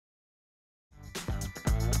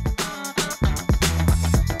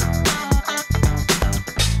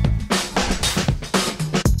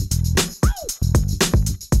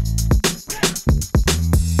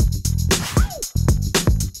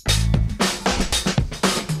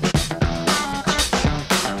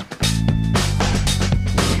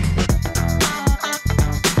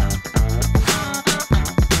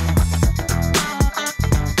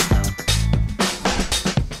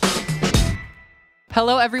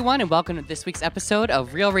Hello, everyone, and welcome to this week's episode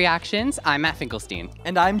of Real Reactions. I'm Matt Finkelstein.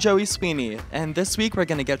 And I'm Joey Sweeney. And this week, we're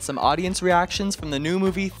going to get some audience reactions from the new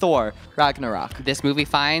movie Thor, Ragnarok. This movie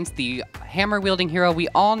finds the hammer-wielding hero we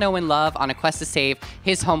all know and love on a quest to save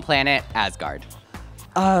his home planet, Asgard.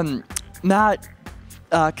 Matt,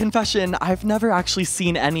 confession, I've never actually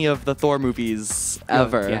seen any of the Thor movies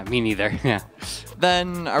ever. Yeah, me neither. Yeah.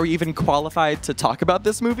 Then, are we even qualified to talk about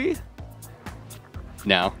this movie?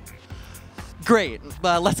 No. Great,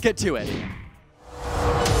 let's get to it.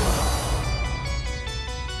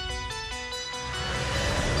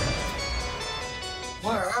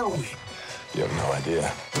 Where are we? You have no idea.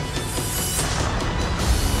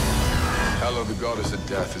 Hela, the goddess of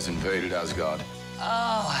death, has invaded Asgard.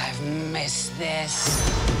 Oh, I've missed this.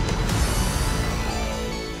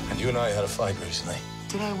 And you and I had a fight recently.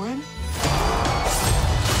 Did I win?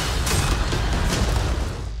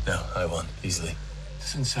 No, I won, easily.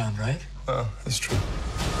 Doesn't sound right. Well, it's true.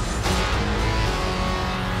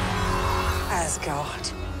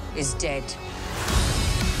 Asgard is dead.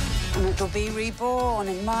 And it'll be reborn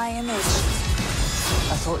in my image.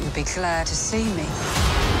 I thought you'd be glad to see me.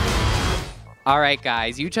 All right,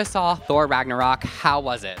 guys, you just saw Thor Ragnarok. How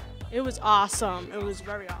was it? It was awesome. It was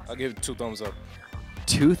very awesome. I'll give it 2 thumbs up.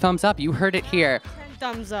 2 thumbs up. You heard it here.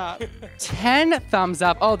 10 thumbs up. 10 thumbs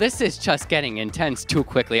up. Oh, this is just getting intense too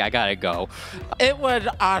quickly. I gotta go. It was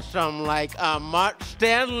awesome. Like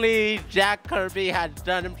Stan Lee, Jack Kirby had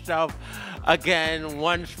done himself again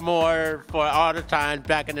once more for all the time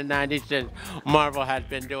back in the 90s since Marvel has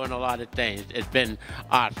been doing a lot of things. It's been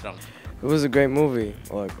awesome. It was a great movie.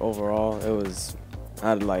 Like overall,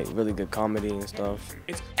 had like really good comedy and stuff.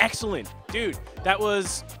 It's excellent. Dude, that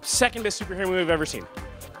was second best superhero movie I've ever seen.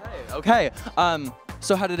 Okay,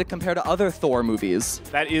 so how did it compare to other Thor movies?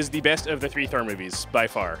 That is the best of the 3 Thor movies, by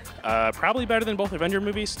far. Probably better than both Avenger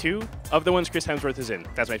movies, too. Of the ones Chris Hemsworth is in,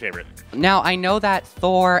 that's my favorite. Now, I know that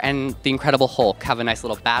Thor and the Incredible Hulk have a nice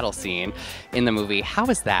little battle scene in the movie. How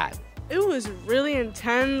is that? It was really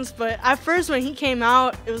intense, but at first when he came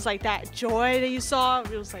out, it was like that joy that you saw.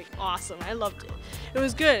 It was like awesome. I loved it. It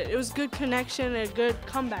was good. It was good connection and a good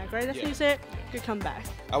comeback, right? That's what you said? Good comeback.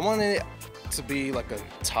 I wanted it to be like a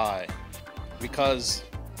tie because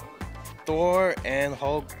Thor and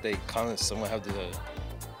Hulk, they kind of somewhat have the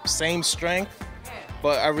same strength,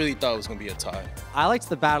 but I really thought it was going to be a tie. I liked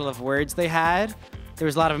the battle of words they had. There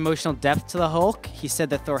was a lot of emotional depth to the Hulk. He said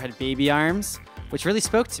that Thor had baby arms, which really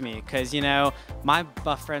spoke to me because, you know, my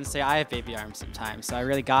buff friends say I have baby arms sometimes, so I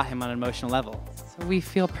really got him on an emotional level. So we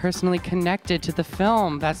feel personally connected to the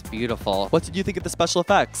film. That's beautiful. What did you think of the special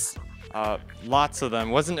effects? Lots of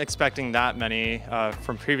them. Wasn't expecting that many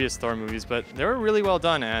from previous Thor movies, but they were really well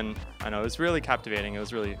done, and I know it was really captivating. It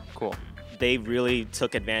was really cool. They really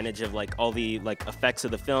took advantage of like all the like effects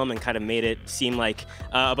of the film and kind of made it seem like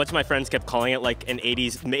a bunch of my friends kept calling it like an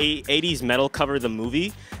 80s metal cover the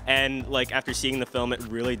movie, and like after seeing the film it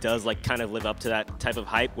really does like kind of live up to that type of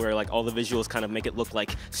hype where like all the visuals kind of make it look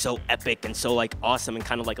like so epic and so like awesome and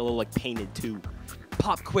kind of like a little like painted too.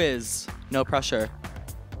 Pop quiz, no pressure.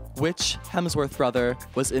 Which Hemsworth brother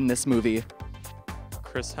was in this movie?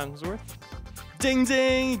 Chris Hemsworth? Ding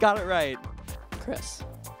ding, you got it right. Chris.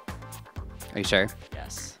 Are you sure?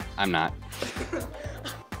 Yes. I'm not.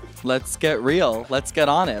 Let's get real. Let's get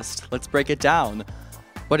honest. Let's break it down.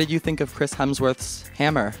 What did you think of Chris Hemsworth's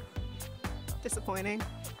hammer? Disappointing.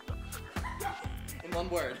 In one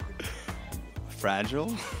word.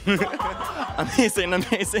 Fragile? Amazing,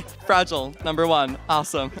 amazing. Fragile, #1.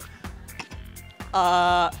 Awesome.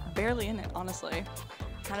 Barely in it, honestly.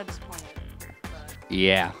 Kind of disappointed.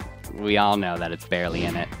 Yeah, we all know that it's barely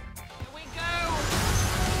in it.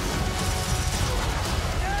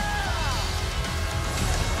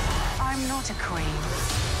 I'm not a queen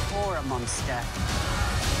or a monster.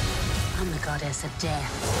 I'm the goddess of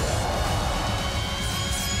death.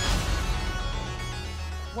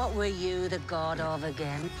 What were you the god of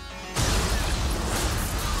again?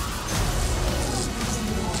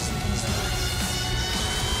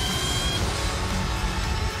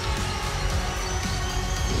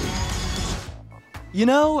 You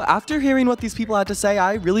know, after hearing what these people had to say,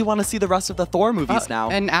 I really want to see the rest of the Thor movies now.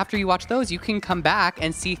 And after you watch those, you can come back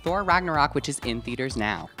and see Thor Ragnarok, which is in theaters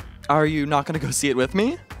now. Are you not going to go see it with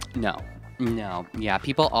me? No. Yeah,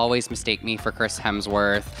 people always mistake me for Chris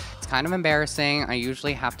Hemsworth. It's kind of embarrassing. I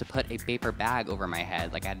usually have to put a paper bag over my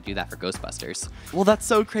head, like I had to do that for Ghostbusters. Well, that's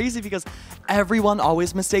so crazy because everyone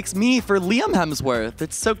always mistakes me for Liam Hemsworth.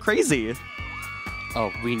 It's so crazy. Oh,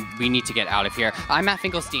 we need to get out of here. I'm Matt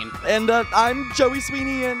Finkelstein. And I'm Joey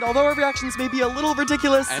Sweeney, and although our reactions may be a little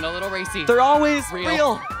ridiculous and a little racy, they're always real.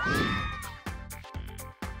 real.